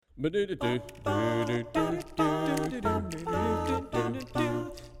Hey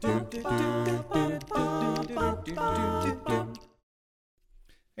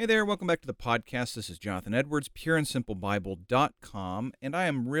there, welcome back to the podcast. This is Jonathan Edwards, pureandsimplebible.com, and I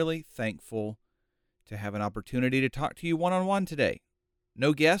am really thankful to have an opportunity to talk to you one-on-one today.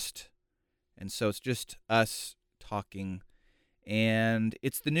 No guest, and so it's just us talking, and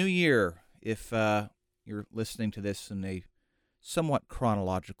it's the new year if you're listening to this in a somewhat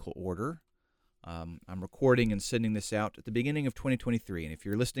chronological order. I'm recording and sending this out at the beginning of 2023, and if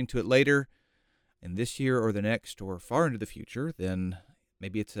you're listening to it later in this year or the next or far into the future, then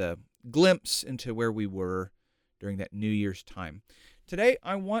maybe it's a glimpse into where we were during that New Year's time. Today,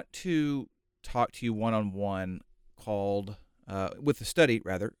 I want to talk to you one-on-one with a study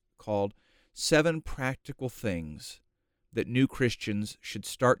called 7 Practical Things That New Christians Should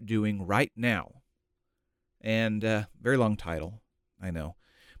Start Doing Right Now. And very long title, I know.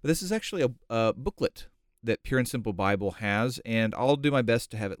 But this is actually a booklet that Pure and Simple Bible has, and I'll do my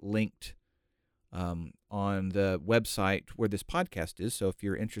best to have it linked on the website where this podcast is. So if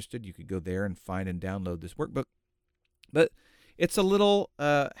you're interested, you could go there and find and download this workbook. But it's a little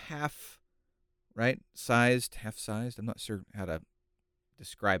half-sized. I'm not sure how to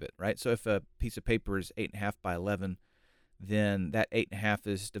describe it, right? So if a piece of paper is 8.5 by 11, then that 8.5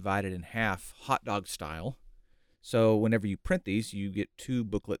 is divided in half, hot dog style. So whenever you print these, you get 2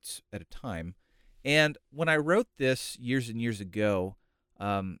 booklets at a time. And when I wrote this years and years ago,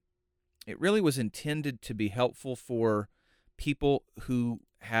 it really was intended to be helpful for people who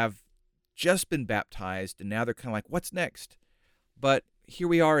have just been baptized and now they're kind of like, what's next? But here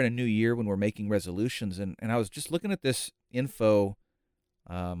we are in a new year when we're making resolutions, and I was just looking at this info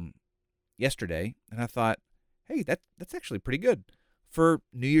yesterday, and I thought, hey, that's actually pretty good for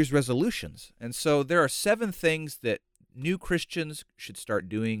New Year's resolutions. And so there are 7 things that new Christians should start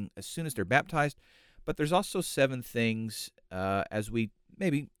doing as soon as they're baptized, but there's also 7 things as we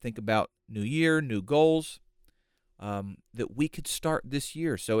maybe think about new year, new goals, that we could start this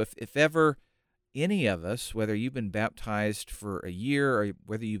year. So if ever any of us, whether you've been baptized for a year or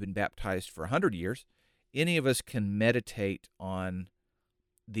whether you've been baptized for 100 years, any of us can meditate on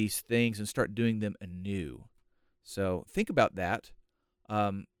these things and start doing them anew. So think about that.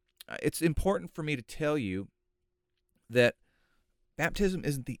 It's important for me to tell you that baptism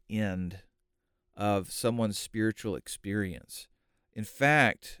isn't the end of someone's spiritual experience. In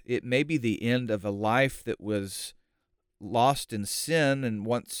fact, it may be the end of a life that was lost in sin, and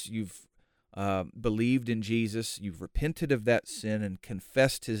once you've believed in Jesus, you've repented of that sin and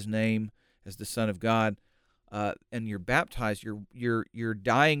confessed His name as the Son of God, and you're baptized. You're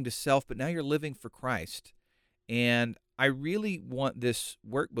dying to self, but now you're living for Christ. And I really want this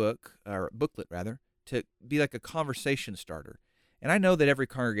booklet to be like a conversation starter. And I know that every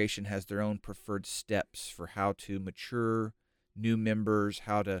congregation has their own preferred steps for how to mature new members,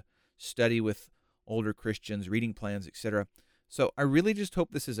 how to study with older Christians, reading plans, etc. So I really just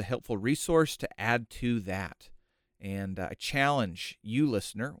hope this is a helpful resource to add to that. And I challenge you,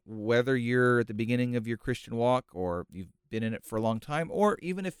 listener, whether you're at the beginning of your Christian walk or you've been in it for a long time, or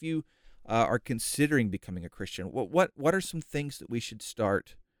even if you are considering becoming a Christian, what are some things that we should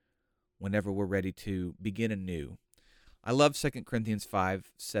start whenever we're ready to begin anew? I love 2 Corinthians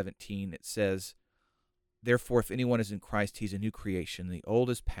 5:17. It says, "Therefore, if anyone is in Christ, he's a new creation. The old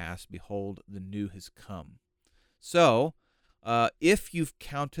is past. Behold, the new has come." So, if you've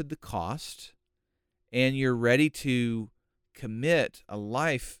counted the cost and you're ready to commit a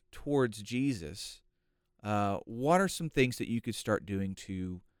life towards Jesus, what are some things that you could start doing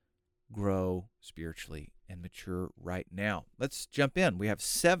to grow spiritually and mature right now? Let's jump in. We have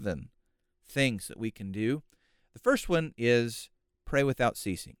 7 things that we can do. The first one is pray without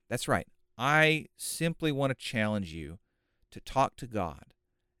ceasing. That's right. I simply want to challenge you to talk to God,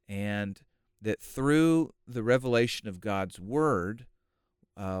 and that through the revelation of God's Word,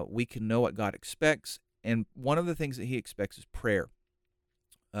 we can know what God expects, and one of the things that He expects is prayer.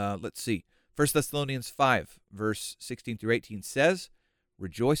 Let's see. 1 Thessalonians 5, verse 16 through 18 says,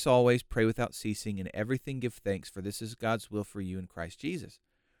 "Rejoice always, pray without ceasing, in everything give thanks, for this is God's will for you in Christ Jesus."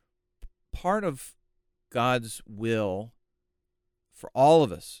 Part of God's will for all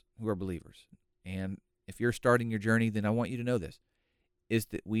of us who are believers, and if you're starting your journey, then I want you to know this, is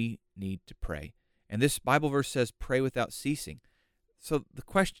that we need to pray. And this Bible verse says, pray without ceasing. So the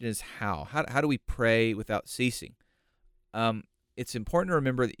question is how? How do we pray without ceasing? It's important to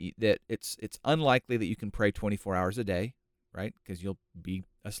remember that it's unlikely that you can pray 24 hours a day, right? Because you'll be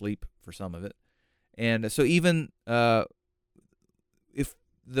asleep for some of it. And so even if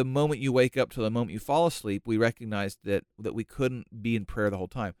the moment you wake up to the moment you fall asleep, we recognize that we couldn't be in prayer the whole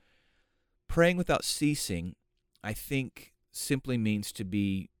time. Praying without ceasing, I think, simply means to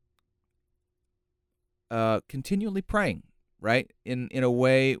be continually praying, right? In a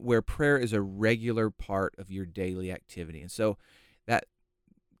way where prayer is a regular part of your daily activity. And so that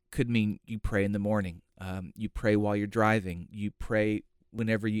could mean you pray in the morning, you pray while you're driving, you pray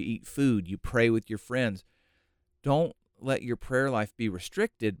whenever you eat food, you pray with your friends. Don't let your prayer life be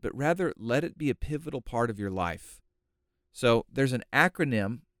restricted, but rather let it be a pivotal part of your life. So there's an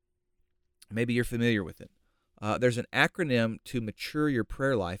acronym, maybe you're familiar with it. There's an acronym to mature your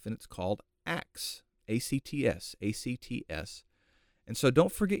prayer life, and it's called ACTS, A-C-T-S, A-C-T-S. And so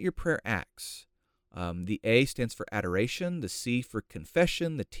don't forget your prayer acts. The A stands for adoration, the C for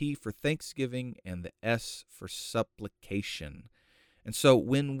confession, the T for thanksgiving, and the S for supplication. And so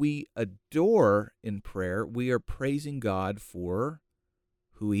when we adore in prayer, we are praising God for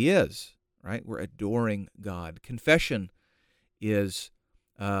who He is, right? We're adoring God. Confession is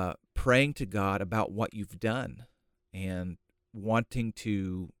praying to God about what you've done and wanting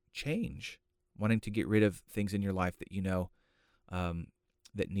to change, wanting to get rid of things in your life that you know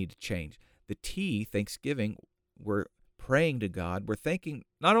that need to change. The T, thanksgiving, we're praying to God. We're thanking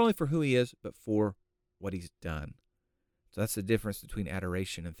not only for who He is, but for what He's done. So that's the difference between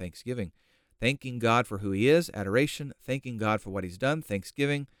adoration and thanksgiving. Thanking God for who He is, adoration, thanking God for what He's done,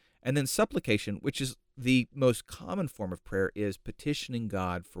 thanksgiving, and then supplication, which is the most common form of prayer, is petitioning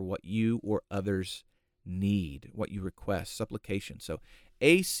God for what you or others need, what you request, supplication. So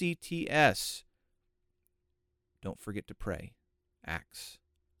ACTS, don't forget to pray, acts.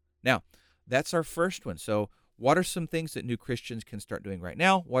 Now, that's our first one. So what are some things that new Christians can start doing right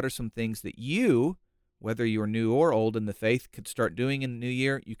now? What are some things that you, whether you're new or old in the faith, could start doing in the new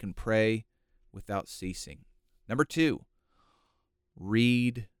year? You can pray without ceasing. Number 2,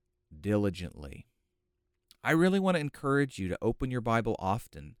 read diligently. I really want to encourage you to open your Bible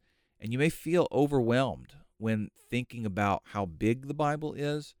often, and you may feel overwhelmed when thinking about how big the Bible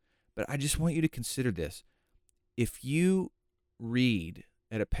is, but I just want you to consider this. If you read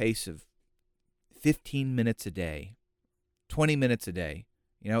at a pace of 15 minutes a day, 20 minutes a day,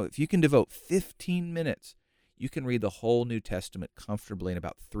 if you can devote 15 minutes, you can read the whole New Testament comfortably in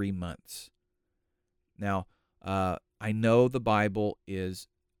about 3 months. Now, I know the Bible is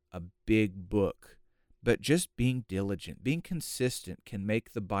a big book, but just being diligent, being consistent can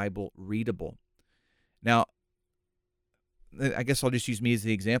make the Bible readable. Now, I guess I'll just use me as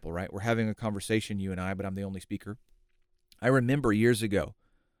the example, right? We're having a conversation, you and I, but I'm the only speaker. I remember years ago,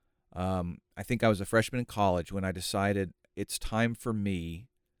 I think I was a freshman in college when I decided it's time for me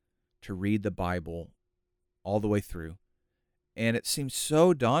to read the Bible all the way through. And it seemed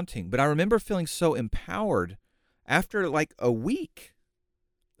so daunting, but I remember feeling so empowered after like a week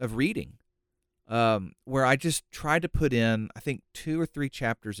of reading, where I just tried to put in, I think, 2 or 3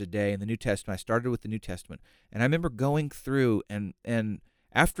 chapters a day in the New Testament. I started with the New Testament, and I remember going through, and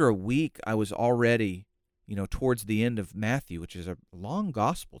after a week, I was already, towards the end of Matthew, which is a long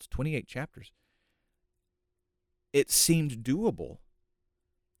gospel. It's 28 chapters. It seemed doable.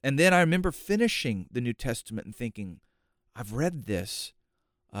 And then I remember finishing the New Testament and thinking, I've read this.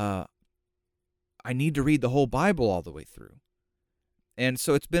 I need to read the whole Bible all the way through. And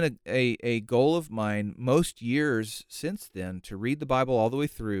so it's been a goal of mine most years since then to read the Bible all the way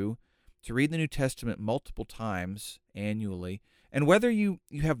through, to read the New Testament multiple times annually. And whether you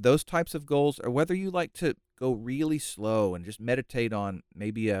have those types of goals or whether you like to go really slow and just meditate on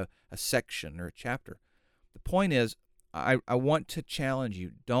maybe a section or a chapter, the point is, I want to challenge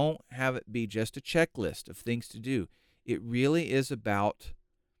you. Don't have it be just a checklist of things to do. It really is about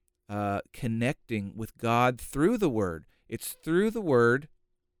connecting with God through the Word. It's through the Word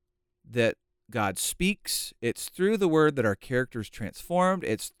that God speaks. It's through the Word that our character is transformed.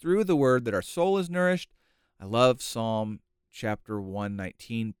 It's through the Word that our soul is nourished. I love Psalm chapter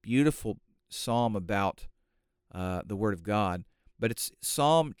 119, beautiful psalm about the Word of God. But it's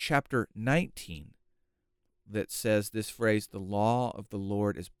Psalm chapter 19 that says this phrase, "The law of the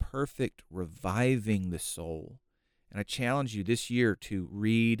Lord is perfect, reviving the soul." And I challenge you this year to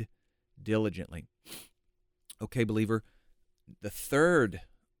read diligently. Okay, believer, the third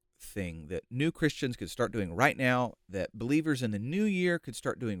thing that new Christians could start doing right now, that believers in the new year could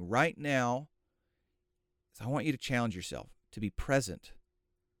start doing right now, is I want you to challenge yourself to be present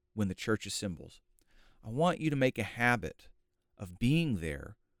when the church assembles. I want you to make a habit of being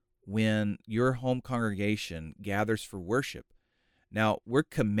there when your home congregation gathers for worship. Now, we're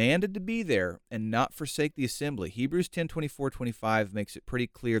commanded to be there and not forsake the assembly. Hebrews 10:24-25 makes it pretty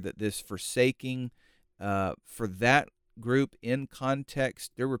clear that this forsaking, for that group in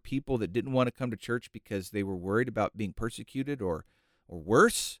context, there were people that didn't want to come to church because they were worried about being persecuted or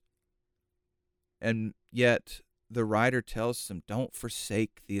worse. And yet the writer tells them, don't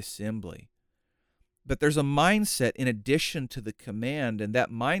forsake the assembly. But there's a mindset in addition to the command, and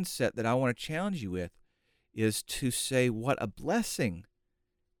that mindset that I want to challenge you with is to say what a blessing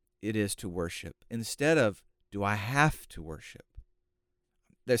it is to worship instead of, do I have to worship?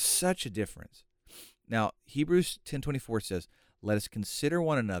 There's such a difference. Now, Hebrews 10:24 says, let us consider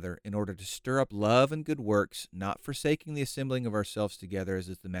one another in order to stir up love and good works, not forsaking the assembling of ourselves together as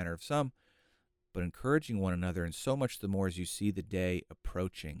is the manner of some, but encouraging one another, and so much the more as you see the day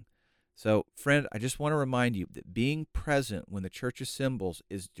approaching. So, friend, I just want to remind you that being present when the church assembles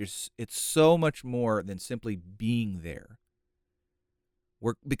it's so much more than simply being there.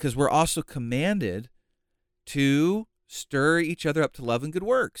 Because we're also commanded to stir each other up to love and good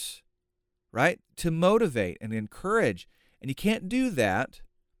works, right? To motivate and encourage. And you can't do that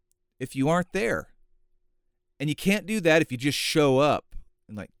if you aren't there. And you can't do that if you just show up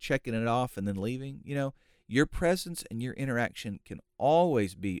and like checking it off and then leaving. Your presence and your interaction can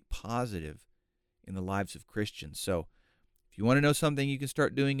always be positive in the lives of Christians. So if you want to know something you can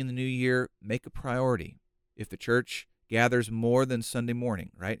start doing in the new year, make a priority. If the church gathers more than Sunday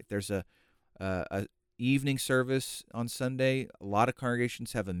morning, right? If there's a evening service on Sunday, a lot of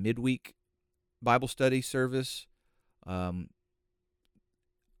congregations have a midweek Bible study service.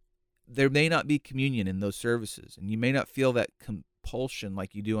 There may not be communion in those services, and you may not feel that compulsion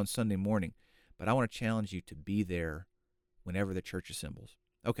like you do on Sunday morning, but I want to challenge you to be there whenever the church assembles.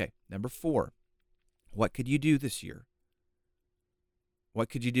 Okay, number 4, what could you do this year? What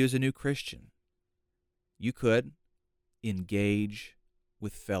could you do as a new Christian? You could engage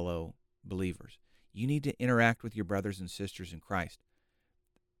with fellow believers. You need to interact with your brothers and sisters in Christ.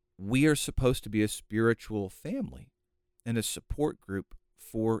 We are supposed to be a spiritual family and a support group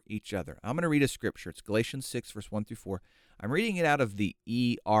for each other. I'm going to read a scripture. It's Galatians 6, verse 1 through 4. I'm reading it out of the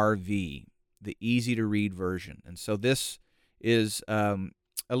ERV, the easy-to-read version. And so this is a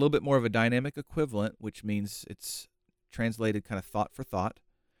little bit more of a dynamic equivalent, which means it's translated kind of thought for thought.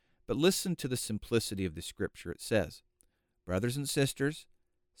 But listen to the simplicity of the scripture. It says, brothers and sisters,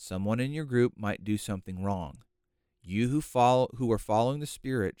 someone in your group might do something wrong. You who are following the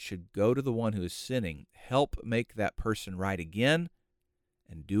Spirit should go to the one who is sinning, help make that person right again,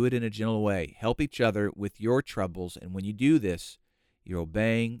 and do it in a gentle way. Help each other with your troubles, and when you do this, you're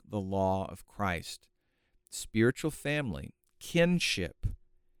obeying the law of Christ. Spiritual family, kinship,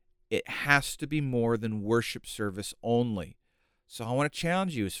 it has to be more than worship service only. So I want to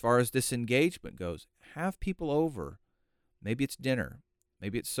challenge you as far as this engagement goes. Have people over. Maybe it's dinner.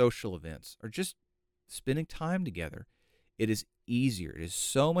 Maybe it's social events, or just spending time together. It is easier. It is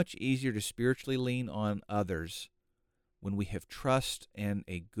so much easier to spiritually lean on others when we have trust and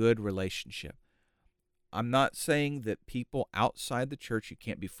a good relationship. I'm not saying that people outside the church you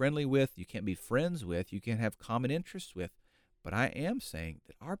can't be friendly with, you can't be friends with, you can't have common interests with, but I am saying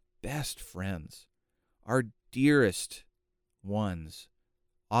that our best friends, our dearest ones,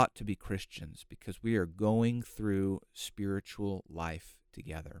 ought to be Christians because we are going through spiritual life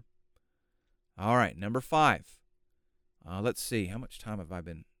together. All right, number 5. Let's see, how much time have I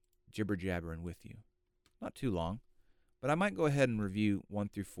been jibber-jabbering with you? Not too long, but I might go ahead and review 1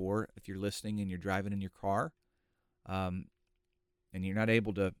 through 4 if you're listening and you're driving in your car, and you're not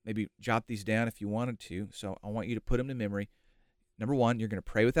able to maybe jot these down if you wanted to, so I want you to put them to memory. Number 1, you're going to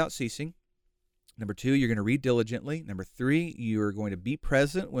pray without ceasing. Number 2, you're going to read diligently. Number 3, you're going to be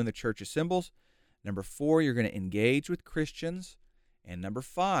present when the church assembles. Number 4, you're going to engage with Christians. And number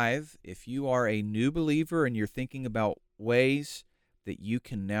 5, if you are a new believer and you're thinking about ways that you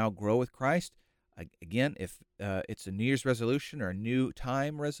can now grow with Christ, again, if it's a New Year's resolution or a new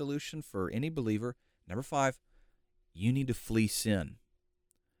time resolution for any believer, number 5, you need to flee sin.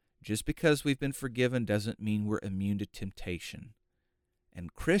 Just because we've been forgiven doesn't mean we're immune to temptation.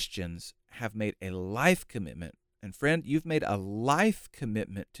 And Christians have made a life commitment. And friend, you've made a life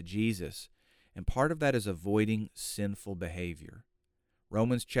commitment to Jesus. And part of that is avoiding sinful behavior.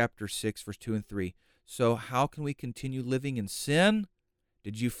 Romans chapter 6, verse 2 and 3. So how can we continue living in sin?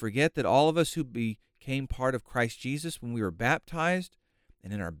 Did you forget that all of us who became part of Christ Jesus when we were baptized,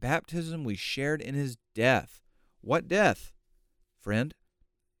 and in our baptism we shared in his death? What death, friend?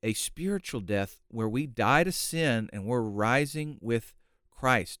 A spiritual death where we die to sin and we're rising with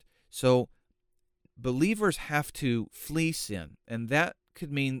Christ. So believers have to flee sin, and that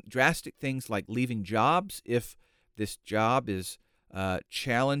could mean drastic things like leaving jobs if this job is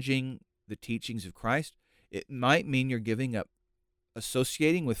challenging the teachings of Christ. It might mean you're giving up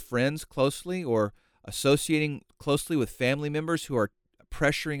associating with friends closely or associating closely with family members who are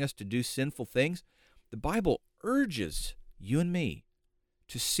pressuring us to do sinful things. The Bible urges you and me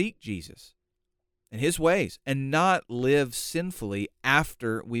to seek Jesus, and his ways and not live sinfully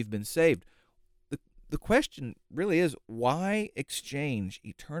after we've been saved. The question really is, why exchange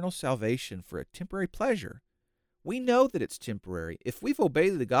eternal salvation for a temporary pleasure? We know that it's temporary. If we've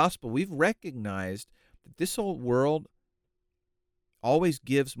obeyed the gospel, we've recognized that this old world always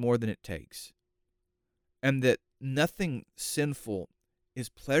gives more than it takes, and that nothing sinful is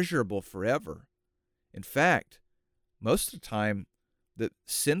pleasurable forever. In fact, most of the time, the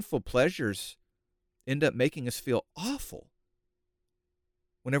sinful pleasures end up making us feel awful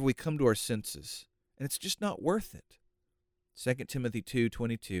whenever we come to our senses, and it's just not worth it. 2 Timothy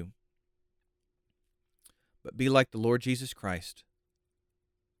 2:22. But be like the Lord Jesus Christ,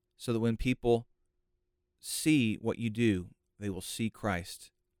 so that when people see what you do, they will see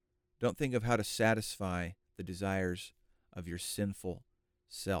Christ. Don't think of how to satisfy the desires of your sinful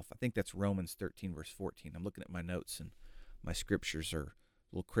self. I think that's Romans 13, verse 14. I'm looking at my notes, and my scriptures are a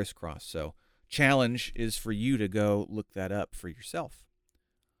little crisscross. So challenge is for you to go look that up for yourself.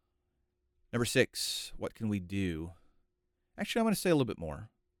 Number 6, what can we do? Actually, I'm going to say a little bit more.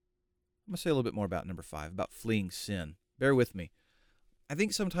 I'm going to say a little bit more about number 5, about fleeing sin. Bear with me. I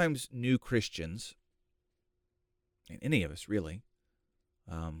think sometimes new Christians, and any of us really,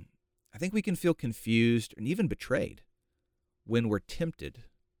 I think we can feel confused and even betrayed when we're tempted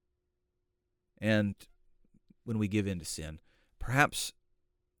and when we give in to sin. Perhaps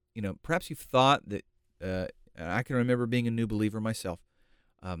you've thought that, I can remember being a new believer myself.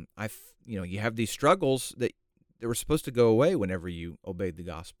 You have these struggles that were supposed to go away whenever you obeyed the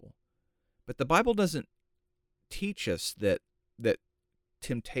gospel. But the Bible doesn't teach us that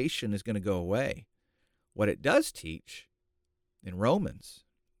temptation is going to go away. What it does teach in Romans,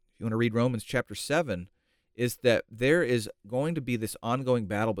 if you want to read Romans chapter 7, is that there is going to be this ongoing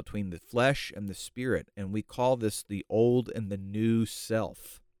battle between the flesh and the spirit, and we call this the old and the new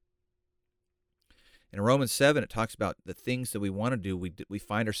self. In Romans 7, it talks about the things that we want to do, we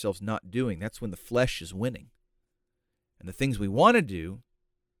find ourselves not doing. That's when the flesh is winning. And the things we want to do,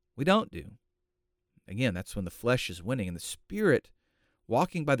 we don't do. Again, that's when the flesh is winning. And the Spirit,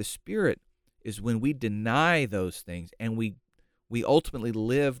 walking by the Spirit, is when we deny those things and we ultimately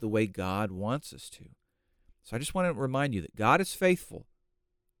live the way God wants us to. So I just want to remind you that God is faithful.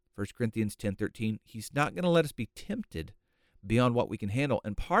 1 Corinthians 10:13, He's not going to let us be tempted beyond what we can handle.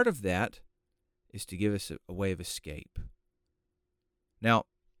 And part of that is to give us a way of escape. Now,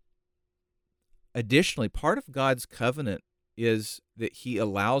 additionally, part of God's covenant is that He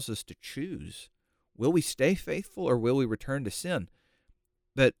allows us to choose. Will we stay faithful or will we return to sin?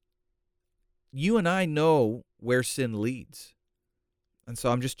 But you and I know where sin leads. And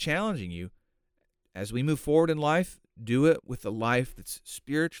so I'm just challenging you, as we move forward in life, do it with a life that's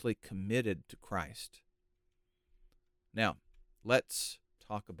spiritually committed to Christ. Now, let's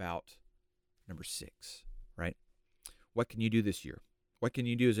talk about number 6, right? What can you do this year? What can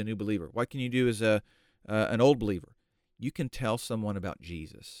you do as a new believer? What can you do as an old believer? You can tell someone about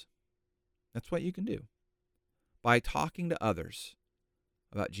Jesus. That's what you can do. By talking to others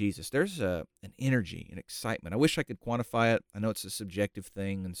about Jesus, there's an energy, an excitement. I wish I could quantify it. I know it's a subjective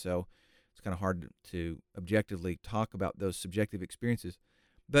thing, and so it's kind of hard to objectively talk about those subjective experiences.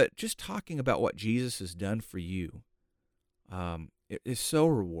 But just talking about what Jesus has done for you, it is so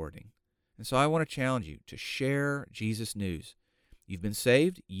rewarding. And so I want to challenge you to share Jesus' news. You've been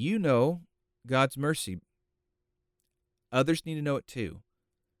saved. You know God's mercy. Others need to know it too.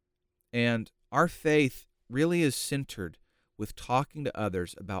 And our faith really is centered with talking to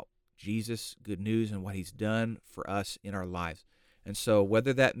others about Jesus' good news and what He's done for us in our lives. And so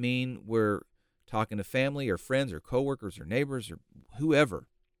whether that mean we're talking to family or friends or coworkers or neighbors or whoever,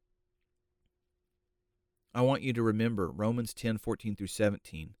 I want you to remember Romans 10:14 through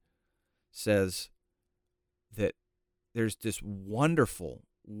 17 says that there's this wonderful,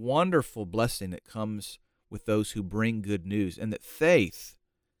 wonderful blessing that comes with those who bring good news, and that faith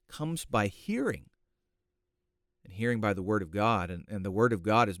comes by hearing, and hearing by the Word of God, and the Word of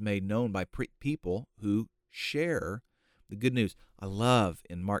God is made known by people who share the good news. I love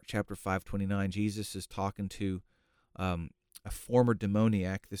in Mark chapter 5:29, Jesus is talking to a former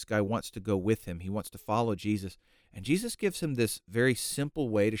demoniac. This guy wants to go with him. He wants to follow Jesus, and Jesus gives him this very simple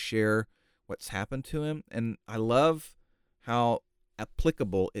way to share what's happened to him, and I love how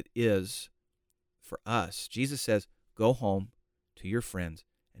applicable it is for us. Jesus says, go home to your friends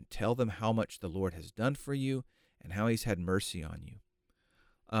and tell them how much the Lord has done for you and how He's had mercy on you.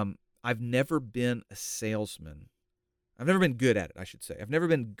 I've never been a salesman. I've never been good at it, I should say. I've never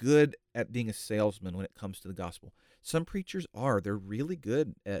been good at being a salesman when it comes to the gospel. Some preachers are. They're really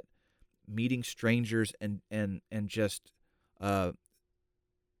good at meeting strangers and just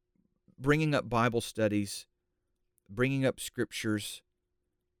bringing up Bible studies, bringing up scriptures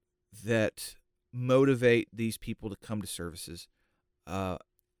that motivate these people to come to services.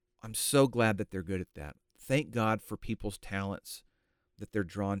 I'm so glad that they're good at that. Thank God for people's talents that they're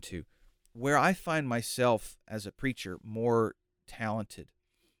drawn to. Where I find myself as a preacher more talented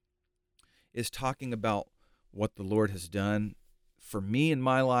is talking about what the Lord has done for me in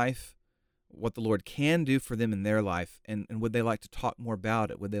my life, what the Lord can do for them in their life, and would they like to talk more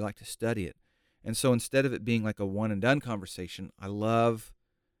about it? Would they like to study it? And so instead of it being like a one-and-done conversation, I love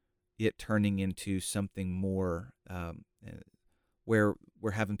it turning into something more where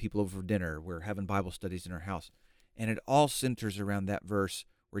we're having people over for dinner, we're having Bible studies in our house, and it all centers around that verse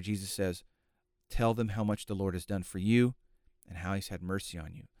where Jesus says, tell them how much the Lord has done for you and how he's had mercy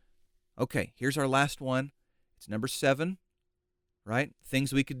on you. Okay, here's our last one. It's number 7, right?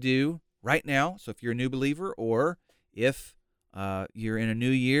 Things we could do right now. So if you're a new believer, or if you're in a new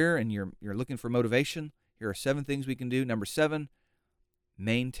year and you're looking for motivation, here are 7 things we can do. Number 7,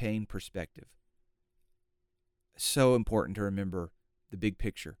 maintain perspective. So important to remember the big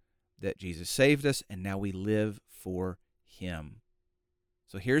picture, that Jesus saved us and now we live for him.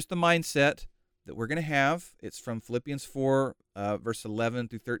 So here's the mindset that we're going to have. It's from Philippians 4, verse 11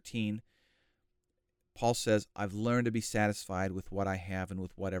 through 13. Paul says, I've learned to be satisfied with what I have and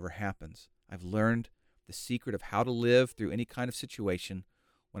with whatever happens. I've learned the secret of how to live through any kind of situation,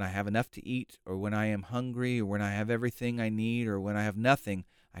 when I have enough to eat, or when I am hungry, or when I have everything I need, or when I have nothing.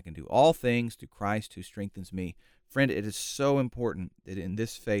 I can do all things through Christ who strengthens me. Friend, it is so important that in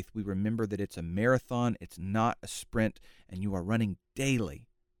this faith we remember that it's a marathon, it's not a sprint, and you are running daily.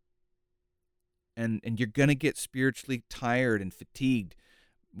 And you're going to get spiritually tired and fatigued.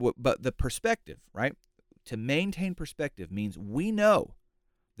 But the perspective, right? To maintain perspective means we know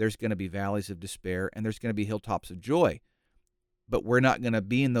there's going to be valleys of despair and there's going to be hilltops of joy. But we're not going to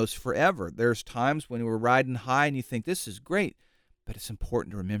be in those forever. There's times when we're riding high and you think this is great, but it's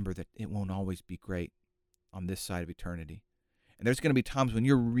important to remember that it won't always be great on this side of eternity. And there's going to be times when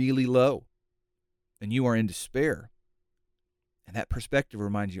you're really low and you are in despair. And that perspective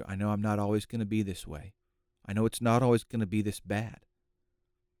reminds you, I know I'm not always going to be this way. I know it's not always going to be this bad.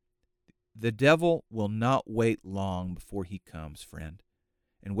 The devil will not wait long before he comes, friend.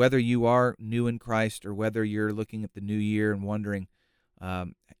 And whether you are new in Christ or whether you're looking at the new year and wondering, how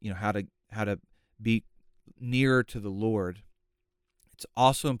to be nearer to the Lord, it's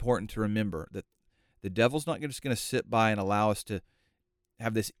also important to remember that the devil's not just going to sit by and allow us to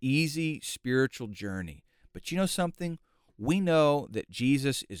have this easy spiritual journey. But you know something? We know that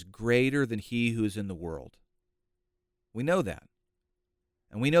Jesus is greater than he who is in the world. We know that.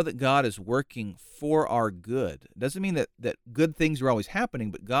 And we know that God is working for our good. It doesn't mean that good things are always happening,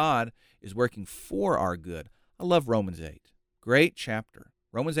 but God is working for our good. I love Romans 8. Great chapter.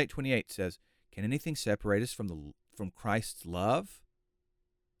 Romans 8:28 says, can anything separate us from Christ's love?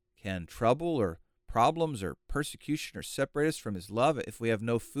 Can trouble or problems or persecution or separate us from his love? If we have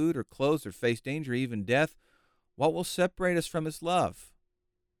no food or clothes or face danger, even death, what will separate us from his love?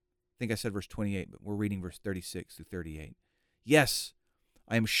 I think I said verse 28, but we're reading verse 36 through 38. Yes,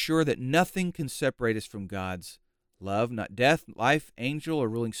 I am sure that nothing can separate us from God's love, not death, life, angel, or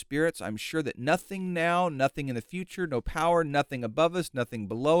ruling spirits. I'm sure that nothing now, nothing in the future, no power, nothing above us, nothing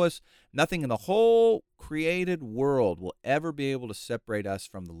below us, nothing in the whole created world will ever be able to separate us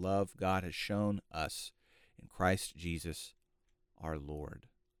from the love God has shown us in Christ Jesus our Lord.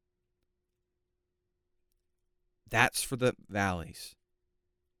 That's for the valleys.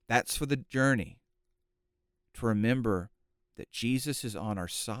 That's for the journey. To remember that Jesus is on our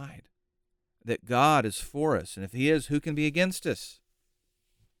side, that God is for us, and if he is, who can be against us?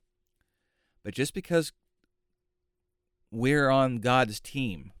 But just because we're on God's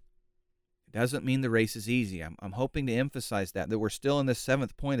team, it doesn't mean the race is easy. I'm hoping to emphasize that we're still in this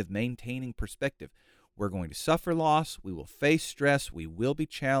 7th point of maintaining perspective. We're going to suffer loss, we will face stress, we will be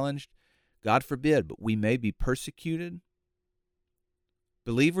challenged, God forbid, but we may be persecuted.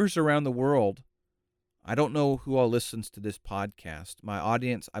 Believers around the world, I don't know who all listens to this podcast. My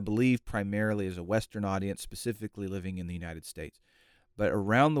audience, I believe, primarily is a Western audience, specifically living in the United States. But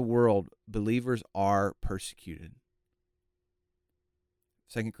around the world, believers are persecuted.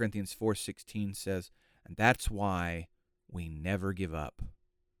 2 Corinthians 4:16 says, and that's why we never give up.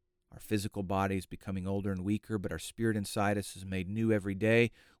 Our physical body is becoming older and weaker, but our spirit inside us is made new every day.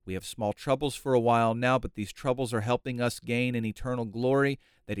 We have small troubles for a while now, but these troubles are helping us gain an eternal glory.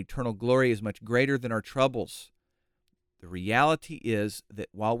 That eternal glory is much greater than our troubles. The reality is that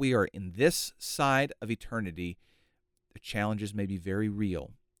while we are in this side of eternity, the challenges may be very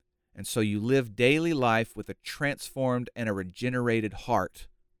real. And so you live daily life with a transformed and a regenerated heart.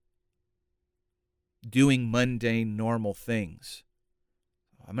 doing mundane, normal things.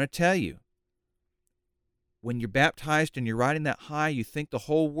 I'm going to tell you, when you're baptized and you're riding that high, you think the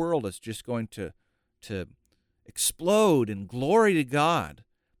whole world is just going to explode in glory to God.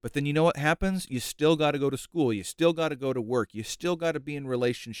 But then you know what happens? You still got to go to school. You still got to go to work. You still got to be in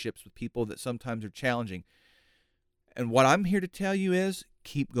relationships with people that sometimes are challenging. And what I'm here to tell you is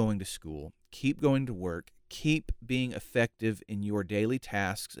keep going to school, keep going to work, keep being effective in your daily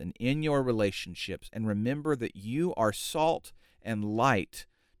tasks and in your relationships. And remember that you are salt and light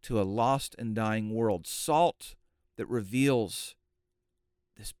to a lost and dying world. Salt that reveals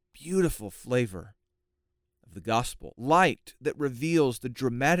this beautiful flavor of the gospel. Light that reveals the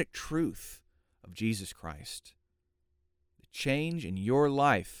dramatic truth of Jesus Christ. The change in your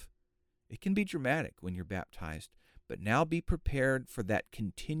life, it can be dramatic when you're baptized, but now be prepared for that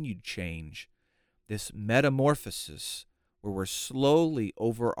continued change, this metamorphosis where we're slowly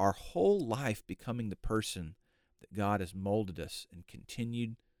over our whole life becoming the person that God has molded us and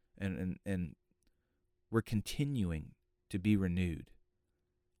continued and we're continuing to be renewed.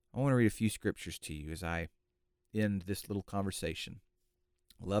 I want to read a few scriptures to you as I end this little conversation.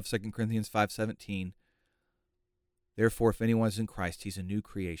 I love 2 Corinthians 5:17. Therefore, if anyone is in Christ, he's a new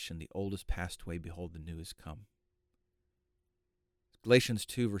creation. The old has passed away. Behold, the new has come. Galatians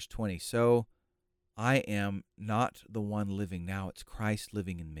 2, verse 20. So I am not the one living now. It's Christ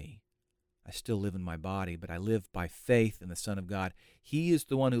living in me. I still live in my body, but I live by faith in the Son of God. He is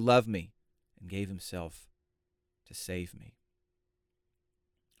the one who loved me and gave himself to save me.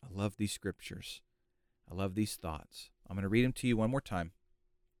 I love these scriptures. I love these thoughts. I'm going to read them to you one more time.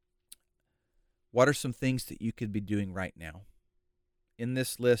 What are some things that you could be doing right now? In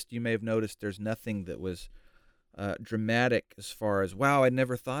this list, you may have noticed there's nothing that was dramatic as far as, wow, I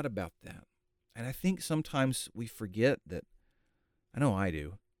never thought about that. And I think sometimes we forget that, I know I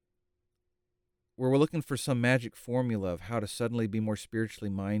do, where we're looking for some magic formula of how to suddenly be more spiritually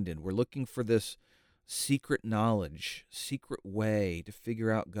minded. We're looking for this secret knowledge, secret way to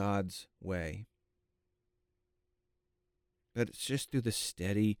figure out God's way. But it's just through the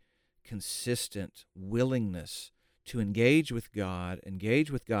steady, consistent willingness to engage with God,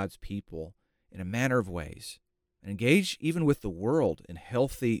 engage with God's people in a manner of ways, and engage even with the world in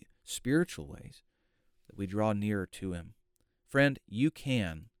healthy spiritual ways, that we draw nearer to Him. Friend, you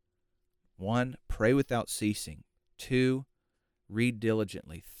can, 1, pray without ceasing. 2, read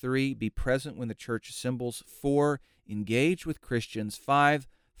diligently. 3, be present when the church assembles. 4, engage with Christians. 5,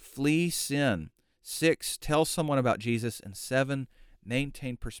 flee sin. 6, tell someone about Jesus. And 7,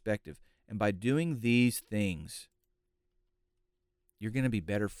 maintain perspective. And by doing these things, you're going to be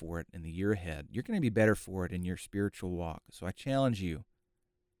better for it in the year ahead. You're going to be better for it in your spiritual walk. So I challenge you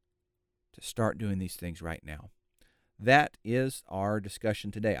to start doing these things right now. That is our discussion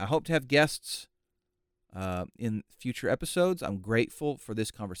today. I hope to have guests in future episodes. I'm grateful for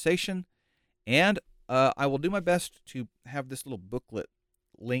this conversation. And I will do my best to have this little booklet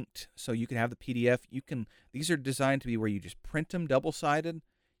linked so you can have the PDF. These are designed to be where you just print them double-sided,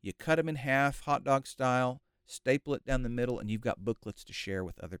 you cut them in half, hot dog style, staple it down the middle, and you've got booklets to share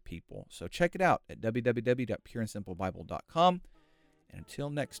with other people. So check it out at www.pureandsimplebible.com. And until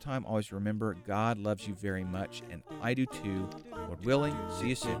next time, always remember, God loves you very much, and I do too. Lord willing, see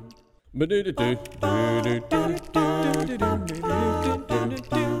you soon. Well,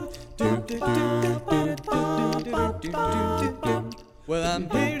 I'm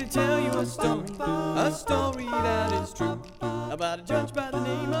here to tell you a story that is true, about a judge by the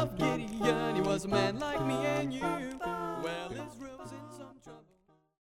name of Gideon. He was a man like me and you.